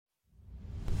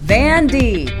Van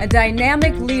D, a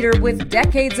dynamic leader with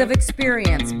decades of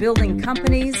experience building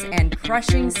companies and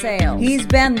crushing sales. He's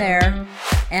been there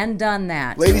and done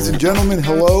that. Ladies and gentlemen,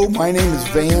 hello. My name is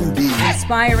Van D.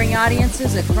 Inspiring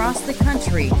audiences across the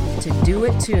country to do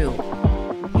it too.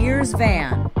 Here's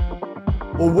Van.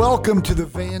 Well, welcome to the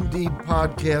Van D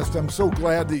podcast. I'm so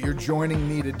glad that you're joining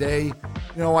me today. You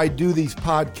know, I do these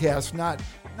podcasts not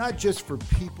just for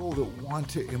people that want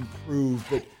to improve,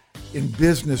 but in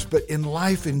business, but in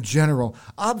life in general.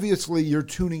 Obviously, you're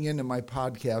tuning into my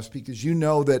podcast because you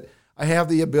know that I have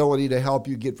the ability to help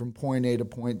you get from point A to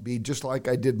point B, just like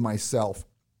I did myself.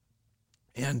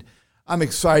 And I'm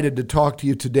excited to talk to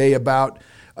you today about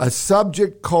a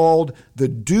subject called the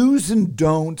do's and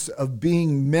don'ts of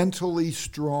being mentally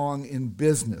strong in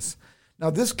business. Now,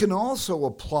 this can also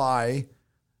apply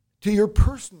to your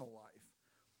personal life.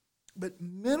 But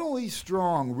mentally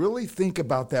strong, really think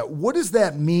about that. What does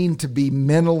that mean to be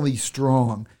mentally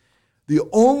strong? The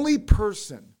only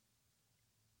person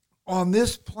on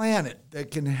this planet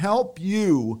that can help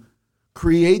you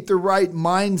create the right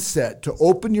mindset to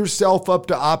open yourself up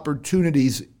to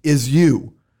opportunities is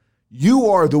you. You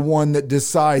are the one that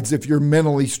decides if you're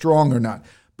mentally strong or not.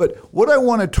 But what I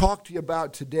want to talk to you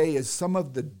about today is some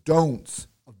of the don'ts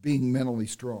of being mentally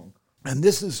strong. And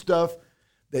this is stuff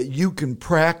that you can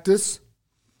practice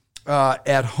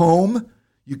at home.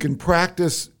 You can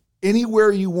practice anywhere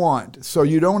you want. So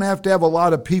you don't have to have a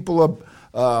lot of people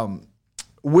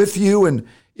with you. And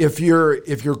if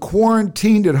you're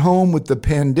quarantined at home with the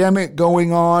pandemic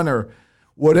going on or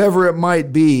whatever it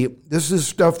might be, this is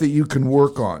stuff that you can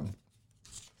work on.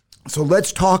 So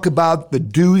let's talk about the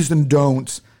do's and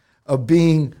don'ts of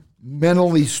being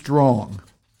mentally strong.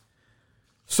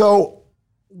 So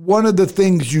one of the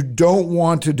things you don't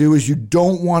want to do is you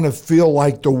don't want to feel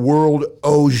like the world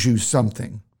owes you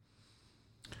something.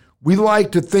 We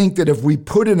like to think that if we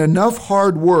put in enough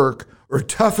hard work or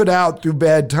tough it out through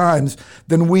bad times,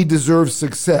 then we deserve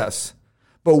success.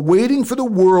 But waiting for the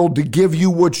world to give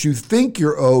you what you think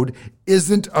you're owed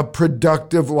isn't a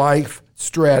productive life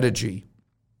strategy.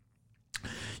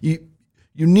 You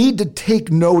need to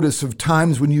take notice of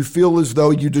times when you feel as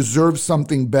though you deserve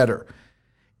something better.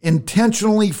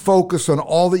 Intentionally focus on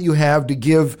all that you have to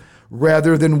give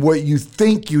rather than what you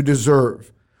think you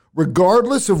deserve.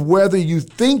 Regardless of whether you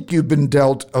think you've been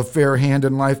dealt a fair hand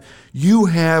in life, you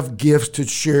have gifts to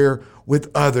share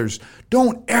with others.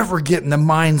 Don't ever get in the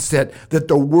mindset that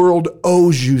the world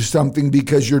owes you something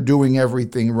because you're doing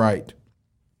everything right.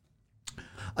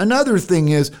 Another thing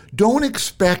is, don't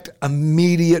expect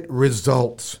immediate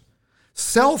results.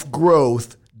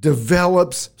 Self-growth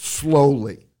develops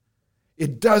slowly.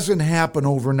 It doesn't happen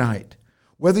overnight.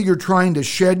 Whether you're trying to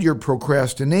shed your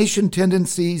procrastination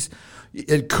tendencies,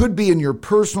 it could be in your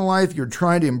personal life, you're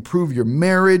trying to improve your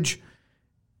marriage,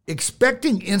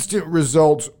 expecting instant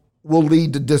results will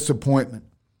lead to disappointment.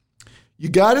 You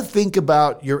got to think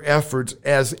about your efforts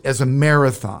as a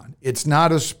marathon. It's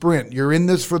not a sprint. You're in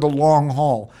this for the long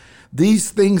haul. These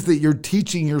things that you're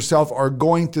teaching yourself are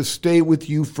going to stay with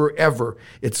you forever.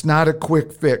 It's not a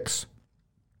quick fix.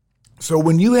 So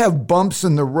when you have bumps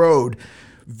in the road,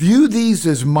 view these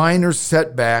as minor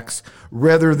setbacks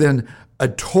rather than a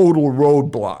total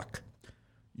roadblock.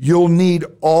 You'll need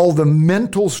all the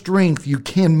mental strength you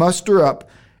can muster up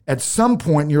at some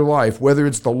point in your life, whether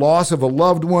it's the loss of a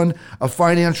loved one, a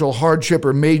financial hardship,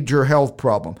 or major health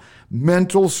problem.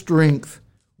 Mental strength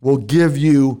will give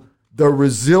you the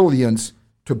resilience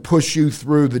to push you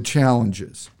through the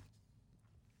challenges.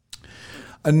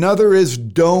 Another is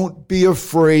don't be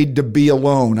afraid to be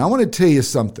alone. I want to tell you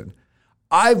something.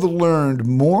 I've learned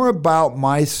more about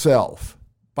myself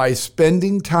by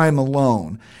spending time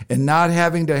alone and not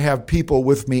having to have people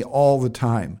with me all the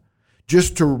time.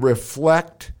 Just to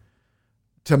reflect,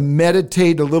 to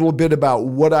meditate a little bit about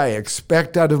what I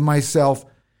expect out of myself.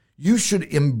 You should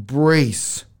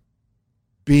embrace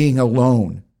being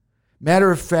alone. Matter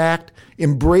of fact,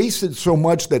 embrace it so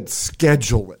much that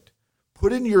schedule it.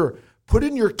 Put in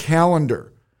your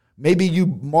calendar. Maybe you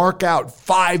mark out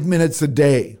 5 minutes a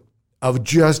day of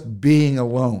just being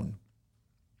alone.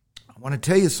 I want to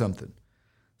tell you something.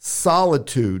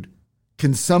 Solitude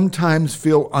can sometimes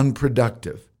feel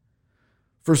unproductive.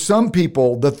 For some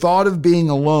people, the thought of being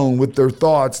alone with their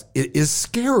thoughts is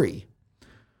scary.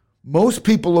 Most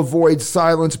people avoid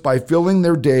silence by filling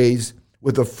their days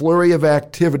with a flurry of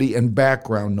activity and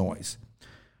background noise.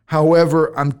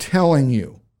 However, I'm telling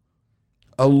you,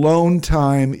 alone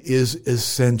time is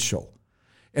essential.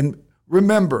 And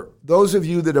remember, those of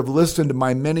you that have listened to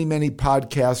my many, many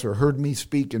podcasts or heard me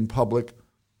speak in public,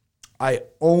 I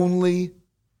only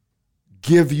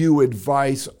give you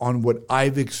advice on what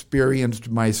I've experienced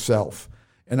myself.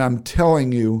 And I'm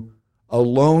telling you,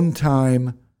 alone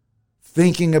time,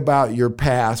 thinking about your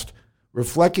past,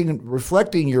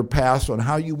 reflecting your past on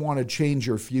how you want to change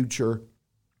your future,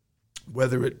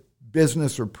 whether it's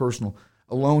business or personal,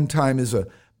 alone time is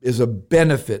a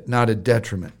benefit, not a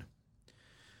detriment.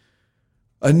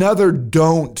 Another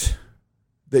don't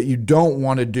that you don't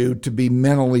want to do to be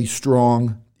mentally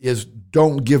strong is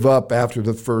don't give up after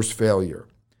the first failure.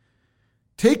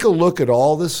 Take a look at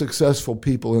all the successful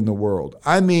people in the world.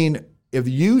 I mean, if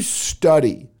you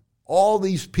study all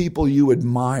these people you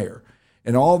admire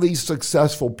and all these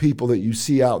successful people that you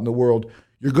see out in the world,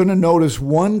 you're going to notice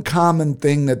one common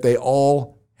thing that they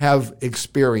all have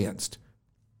experienced.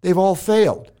 They've all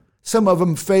failed. Some of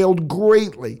them failed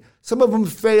greatly. Some of them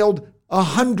failed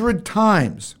 100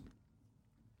 times.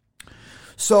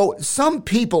 So some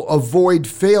people avoid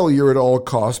failure at all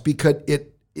costs because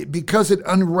it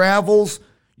unravels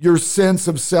your sense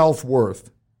of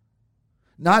self-worth.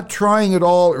 Not trying at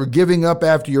all or giving up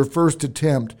after your first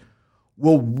attempt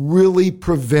will really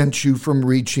prevent you from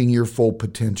reaching your full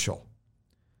potential.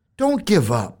 Don't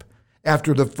give up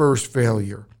after the first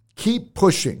failure. Keep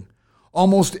pushing.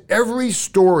 Almost every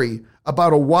story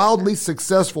about a wildly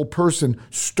successful person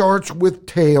starts with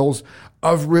tales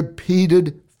of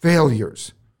repeated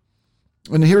failures.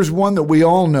 And here's one that we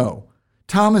all know.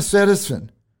 Thomas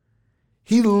Edison.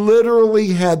 He literally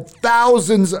had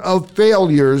thousands of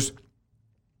failures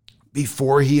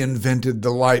before he invented the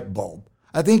light bulb.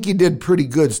 I think he did pretty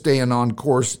good staying on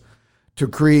course to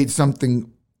create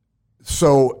something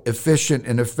so efficient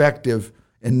and effective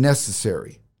and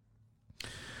necessary.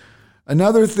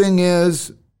 Another thing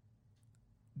is,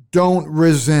 don't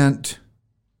resent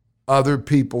other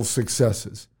people's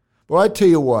successes. Well, I tell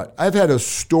you what, I've had a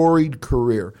storied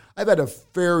career. I've had a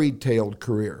fairy tale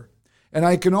career. And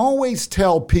I can always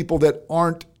tell people that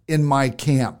aren't in my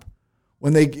camp.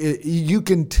 You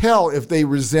can tell if they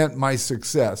resent my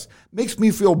success. It makes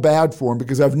me feel bad for them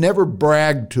because I've never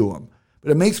bragged to them.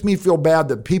 But it makes me feel bad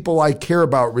that people I care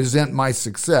about resent my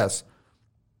success.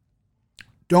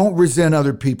 Don't resent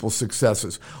other people's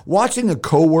successes. Watching a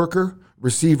coworker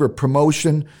receive a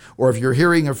promotion, or if you're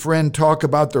hearing a friend talk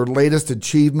about their latest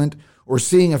achievement, or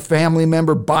seeing a family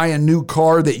member buy a new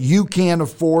car that you can't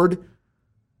afford,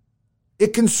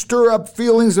 it can stir up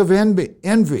feelings of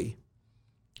envy.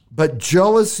 But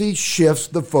jealousy shifts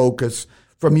the focus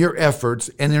from your efforts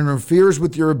and interferes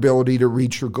with your ability to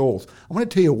reach your goals. I want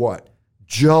to tell you what,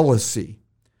 jealousy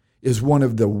is one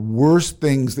of the worst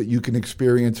things that you can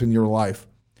experience in your life.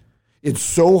 It's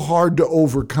so hard to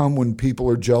overcome when people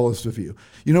are jealous of you.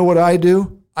 You know what I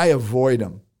do? I avoid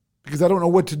them because I don't know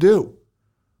what to do.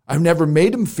 I've never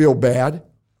made them feel bad.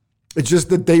 It's just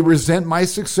that they resent my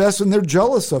success and they're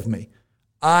jealous of me.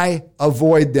 I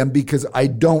avoid them because I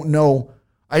just don't know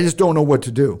what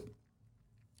to do.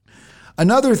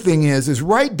 Another thing is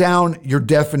write down your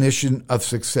definition of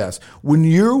success. When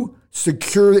you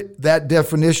secure that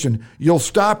definition, you'll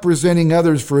stop resenting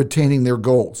others for attaining their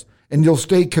goals, and you'll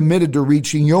stay committed to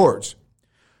reaching yours.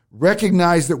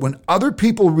 Recognize that when other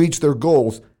people reach their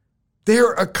goals,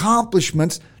 their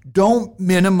accomplishments don't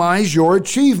minimize your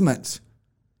achievements.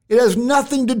 It has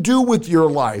nothing to do with your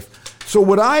life. So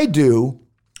what I do,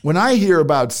 when I hear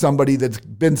about somebody that's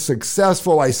been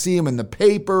successful, I see them in the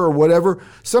paper or whatever,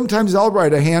 sometimes I'll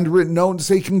write a handwritten note and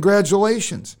say,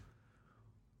 congratulations.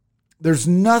 There's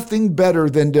nothing better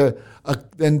than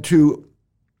to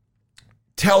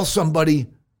tell somebody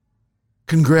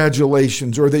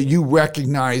congratulations or that you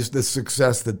recognize the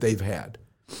success that they've had.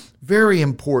 Very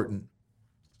important.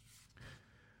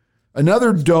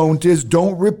 Another don't is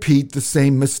don't repeat the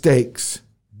same mistakes.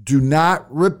 Do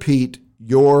not repeat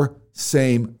your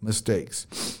same mistakes.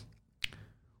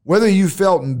 Whether you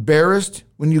felt embarrassed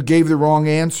when you gave the wrong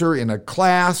answer in a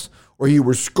class or you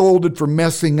were scolded for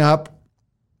messing up,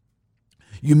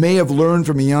 you may have learned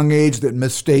from a young age that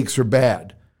mistakes are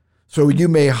bad. So you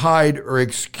may hide or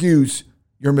excuse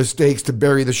your mistakes to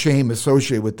bury the shame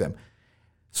associated with them.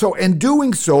 And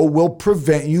doing so will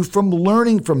prevent you from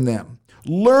learning from them.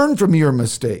 Learn from your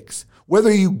mistakes.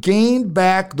 Whether you gained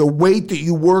back the weight that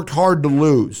you worked hard to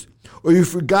lose, or you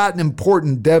forgot an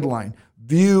important deadline,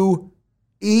 view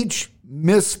each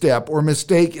misstep or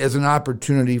mistake as an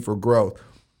opportunity for growth.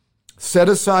 Set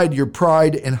aside your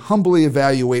pride and humbly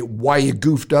evaluate why you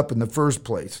goofed up in the first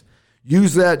place.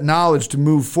 Use that knowledge to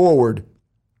move forward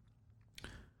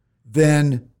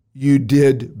than you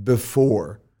did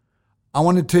before. I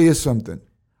want to tell you something.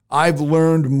 I've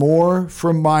learned more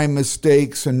from my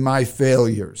mistakes and my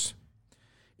failures,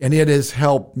 and it has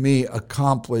helped me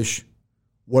accomplish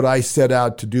what I set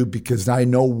out to do because I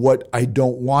know what I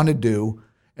don't want to do,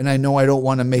 and I know I don't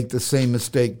want to make the same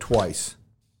mistake twice.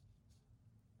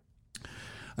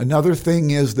 Another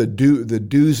thing is the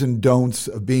do's and don'ts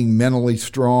of being mentally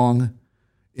strong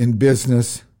in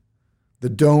business. The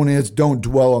don't is don't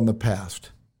dwell on the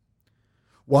past.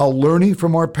 While learning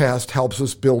from our past helps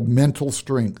us build mental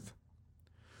strength,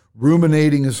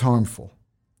 ruminating is harmful.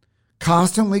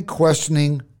 Constantly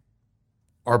questioning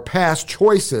our past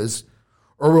choices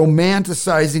or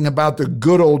romanticizing about the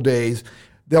good old days,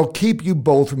 they'll keep you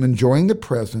both from enjoying the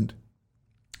present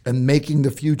and making the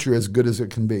future as good as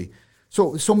it can be.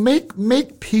 So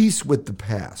make peace with the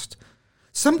past.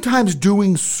 Sometimes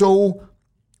doing so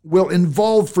will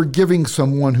involve forgiving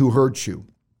someone who hurt you.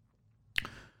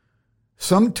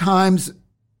 Sometimes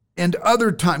and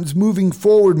other times moving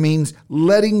forward means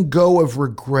letting go of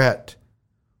regret.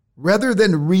 Rather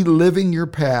than reliving your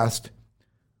past,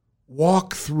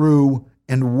 walk through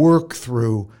and work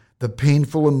through the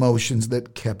painful emotions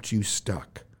that kept you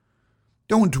stuck.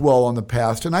 Don't dwell on the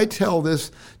past. And I tell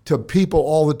this to people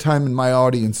all the time in my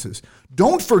audiences.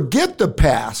 Don't forget the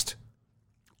past.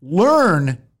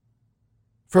 Learn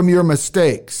from your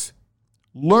mistakes.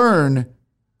 Learn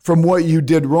from what you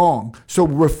did wrong. So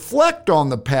reflect on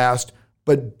the past,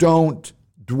 but don't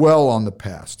dwell on the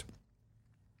past.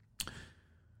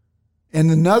 And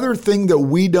another thing that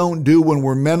we don't do when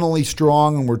we're mentally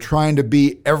strong and we're trying to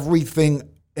be everything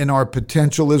in our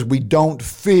potential is we don't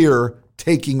fear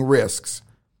taking risks.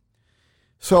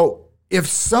 So if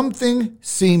something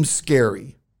seems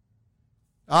scary,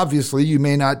 obviously you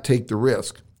may not take the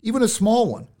risk, even a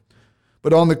small one.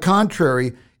 But on the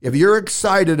contrary, if you're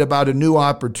excited about a new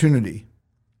opportunity,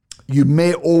 you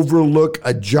may overlook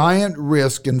a giant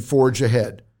risk and forge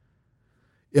ahead.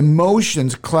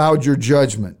 Emotions cloud your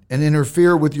judgment and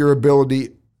interfere with your ability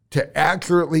to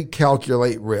accurately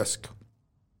calculate risk.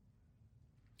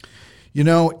 You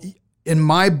know, in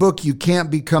my book, you can't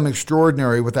become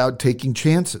extraordinary without taking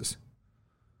chances.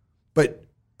 But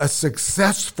a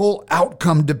successful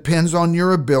outcome depends on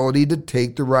your ability to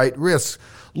take the right risks.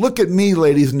 Look at me,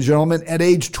 ladies and gentlemen. At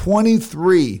age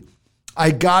 23,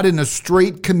 I got in a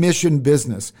straight commission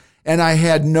business and I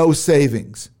had no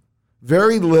savings,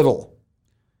 very little.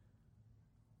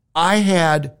 I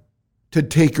had to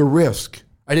take a risk.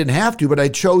 I didn't have to, but I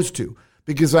chose to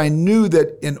because I knew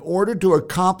that in order to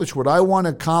accomplish what I want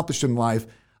to accomplish in life,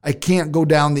 I can't go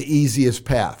down the easiest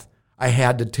path. I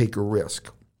had to take a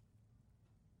risk.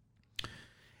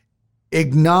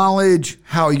 Acknowledge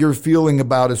how you're feeling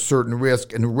about a certain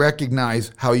risk and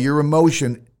recognize how your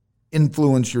emotion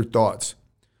influence your thoughts.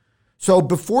 So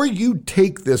before you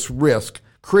take this risk,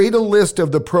 create a list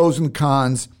of the pros and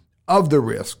cons of the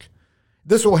risk.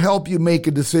 This will help you make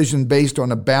a decision based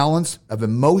on a balance of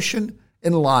emotion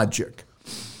and logic.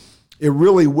 It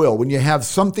really will. When you have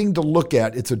something to look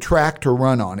at, it's a track to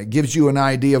run on. It gives you an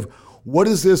idea of what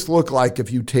does this look like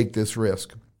if you take this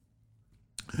risk.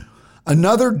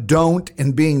 Another don't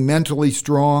in being mentally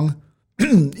strong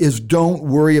is don't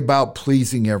worry about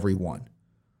pleasing everyone.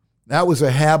 That was a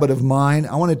habit of mine.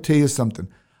 I want to tell you something.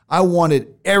 I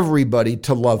wanted everybody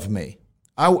to love me.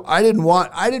 I didn't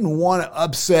want to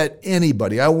upset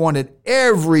anybody. I wanted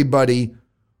everybody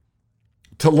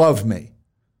to love me.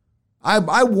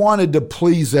 I wanted to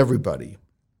please everybody.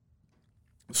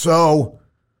 So,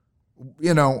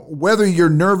 you know, whether you're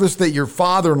nervous that your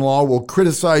father-in-law will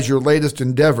criticize your latest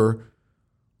endeavor,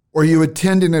 or you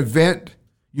attend an event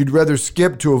you'd rather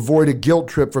skip to avoid a guilt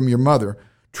trip from your mother,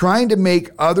 trying to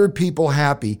make other people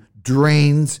happy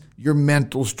drains your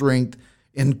mental strength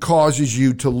and causes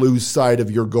you to lose sight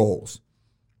of your goals.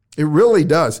 It really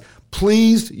does.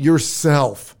 Please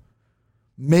yourself.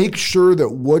 Make sure that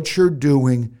what you're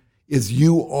doing is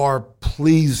you are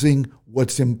pleasing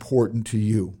what's important to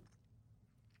you.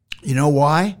 You know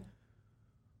why?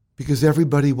 Because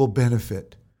everybody will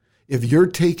benefit. If you're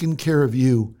taking care of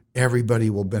you, everybody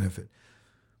will benefit.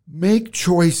 Make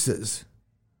choices.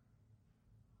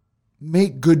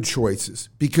 Make good choices,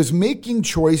 because making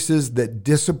choices that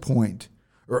disappoint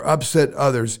or upset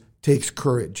others takes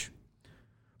courage.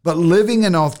 But living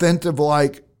an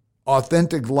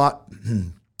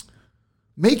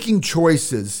making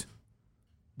choices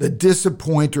that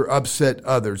disappoint or upset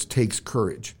others takes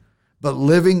courage. But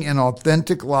living an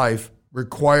authentic life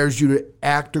requires you to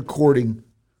act according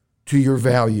to your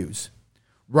values.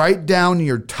 Write down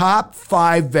your top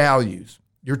 5 values,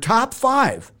 your top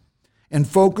 5, and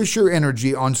focus your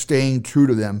energy on staying true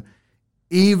to them,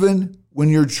 even when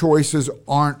your choices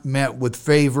aren't met with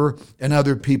favor and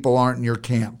other people aren't in your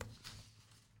camp.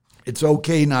 It's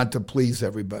okay not to please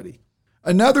everybody.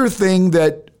 Another thing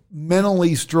that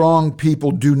mentally strong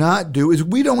people do not do is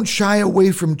we don't shy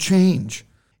away from change.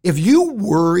 If you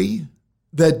worry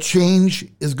that change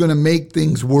is going to make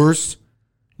things worse,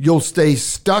 you'll stay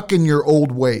stuck in your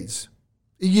old ways.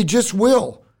 You just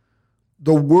will.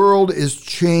 The world is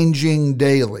changing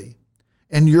daily,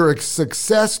 and your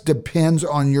success depends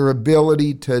on your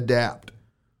ability to adapt.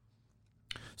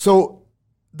 So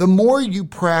the more you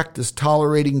practice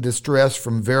tolerating distress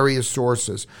from various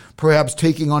sources, perhaps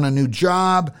taking on a new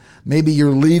job, maybe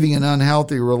you're leaving an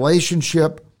unhealthy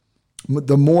relationship,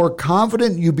 the more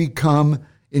confident you become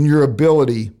in your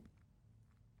ability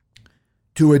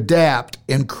to adapt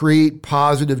and create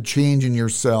positive change in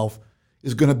yourself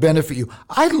is going to benefit you.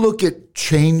 I look at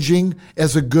changing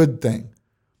as a good thing.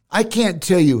 I can't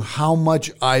tell you how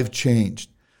much I've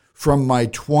changed from my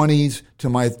 20s to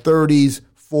my 30s,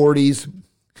 40s,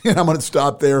 and I'm going to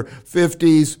stop there,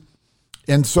 50s,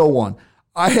 and so on.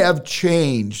 I have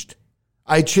changed.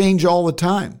 I change all the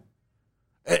time.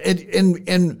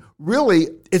 And really,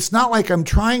 it's not like I'm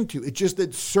trying to. It's just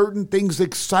that certain things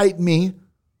excite me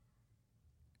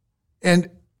and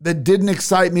that didn't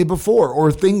excite me before,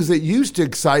 or things that used to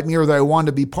excite me or that I wanted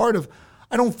to be part of,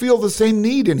 I don't feel the same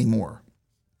need anymore.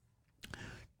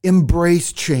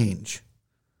 Embrace change.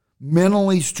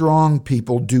 Mentally strong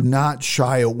people do not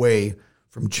shy away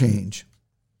from change.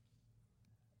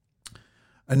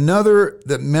 Another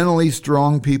that mentally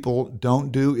strong people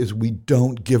don't do is we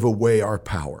don't give away our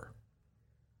power.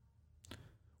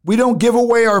 We don't give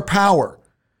away our power.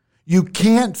 You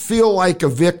can't feel like a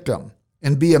victim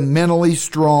and be a mentally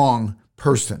strong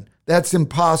person. That's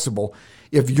impossible.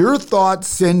 If your thoughts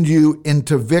send you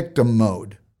into victim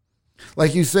mode,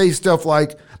 like you say stuff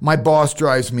like, my boss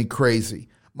drives me crazy.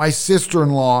 My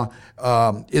sister-in-law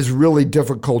is really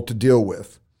difficult to deal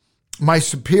with. My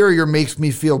superior makes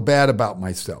me feel bad about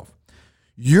myself.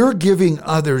 You're giving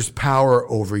others power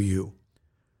over you.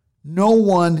 No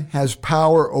one has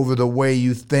power over the way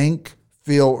you think,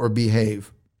 feel, or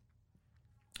behave.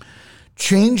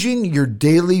 Changing your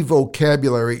daily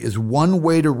vocabulary is one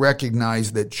way to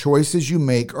recognize that choices you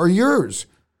make are yours.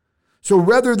 So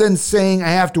rather than saying, I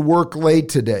have to work late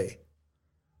today,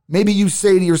 maybe you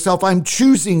say to yourself, I'm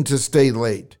choosing to stay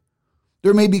late.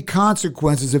 There may be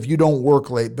consequences if you don't work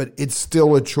late, but it's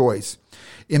still a choice.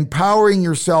 Empowering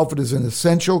yourself is an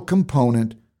essential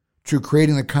component to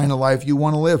creating the kind of life you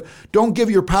want to live. Don't give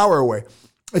your power away.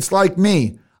 It's like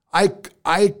me.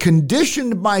 I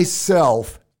conditioned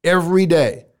myself every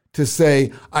day to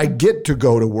say, I get to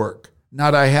go to work,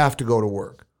 not I have to go to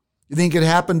work. You think it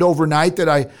happened overnight that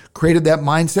I created that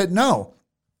mindset? No.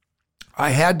 I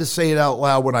had to say it out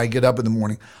loud when I get up in the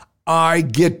morning. I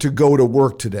get to go to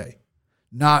work today,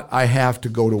 not I have to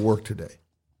go to work today.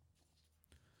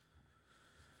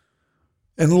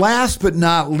 And last but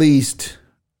not least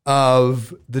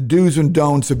of the do's and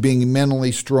don'ts of being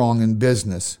mentally strong in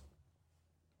business,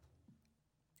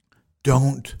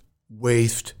 don't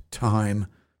waste time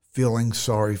feeling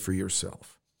sorry for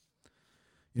yourself.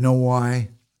 You know why?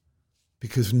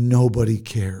 Because nobody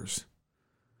cares.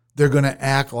 They're going to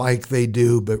act like they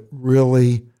do, but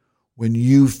really, when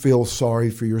you feel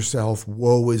sorry for yourself,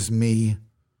 woe is me,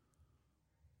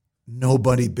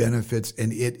 nobody benefits,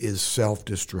 and it is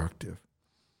self-destructive.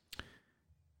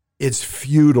 It's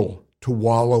futile to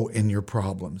wallow in your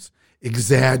problems,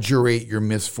 exaggerate your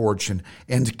misfortune,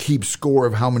 and keep score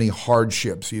of how many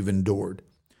hardships you've endured.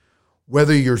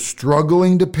 Whether you're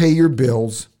struggling to pay your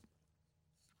bills,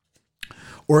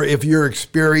 or if you're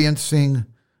experiencing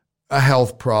a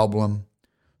health problem,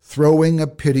 throwing a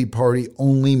pity party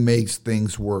only makes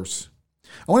things worse.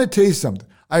 I want to tell you something.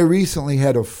 I recently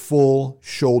had a full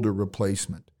shoulder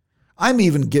replacement. I'm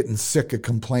even getting sick of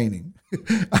complaining.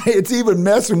 It's even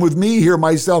messing with me here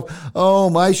myself. Oh,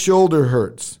 my shoulder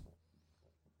hurts.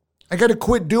 I got to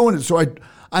quit doing it. So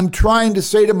I'm trying to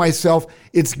say to myself,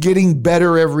 it's getting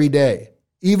better every day.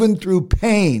 Even through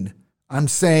pain, I'm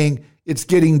saying it's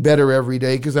getting better every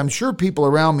day because I'm sure people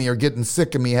around me are getting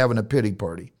sick of me having a pity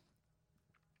party.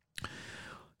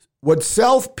 What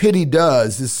self-pity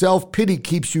does is self-pity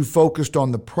keeps you focused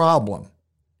on the problem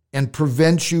and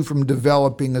prevents you from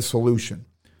developing a solution.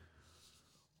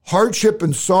 Hardship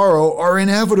and sorrow are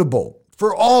inevitable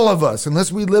for all of us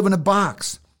unless we live in a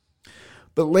box.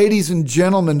 But ladies and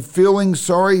gentlemen, feeling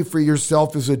sorry for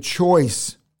yourself is a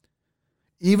choice.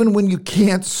 Even when you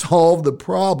can't solve the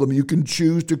problem, you can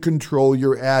choose to control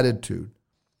your attitude.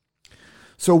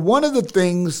 So one of the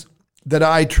things that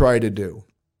I try to do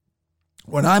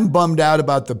when I'm bummed out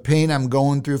about the pain I'm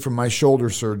going through from my shoulder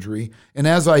surgery, and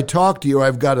as I talk to you,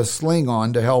 I've got a sling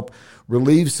on to help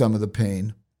relieve some of the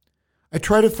pain, I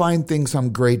try to find things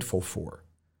I'm grateful for.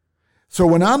 So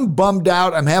when I'm bummed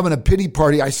out, I'm having a pity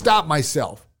party, I stop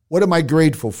myself. What am I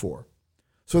grateful for?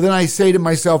 So then I say to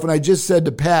myself, and I just said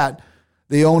to Pat,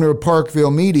 the owner of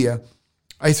Parkville Media,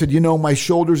 I said, my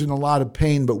shoulder's in a lot of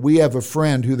pain, but we have a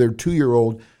friend who their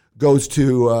 2-year-old goes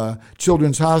to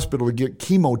Children's Hospital to get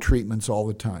chemo treatments all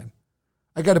the time.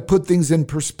 I got to put things in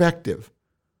perspective.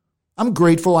 I'm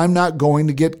grateful I'm not going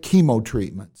to get chemo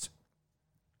treatments.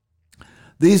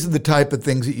 These are the type of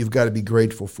things that you've got to be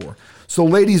grateful for. So,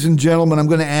 ladies and gentlemen, I'm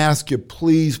going to ask you,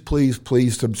 please, please,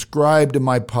 please subscribe to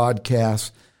my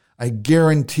podcasts. I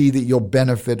guarantee that you'll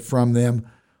benefit from them.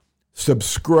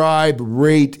 Subscribe,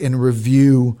 rate, and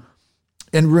review.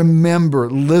 And remember,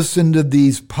 listen to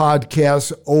these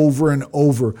podcasts over and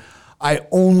over. I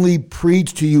only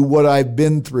preach to you what I've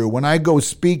been through. When I go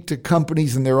speak to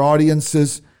companies and their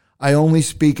audiences, I only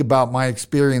speak about my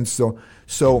experience.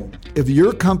 So if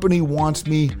your company wants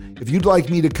me, if you'd like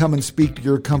me to come and speak to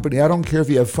your company, I don't care if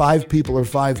you have 5 people or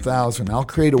 5,000. I'll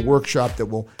create a workshop that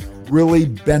will really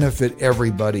benefit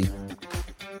everybody.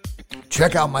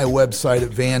 Check out my website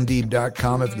at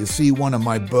vandeeb.com. If you see one of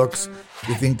my books,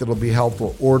 you think that'll be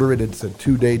helpful, order it. It's a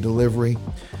 2-day delivery.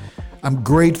 I'm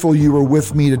grateful you were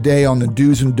with me today on the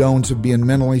do's and don'ts of being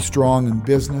mentally strong in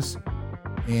business.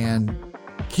 And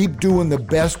keep doing the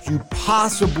best you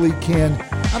possibly can.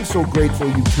 I'm so grateful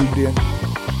you tuned in.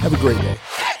 Have a great day.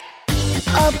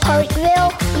 A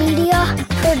Parkville Media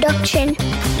Production.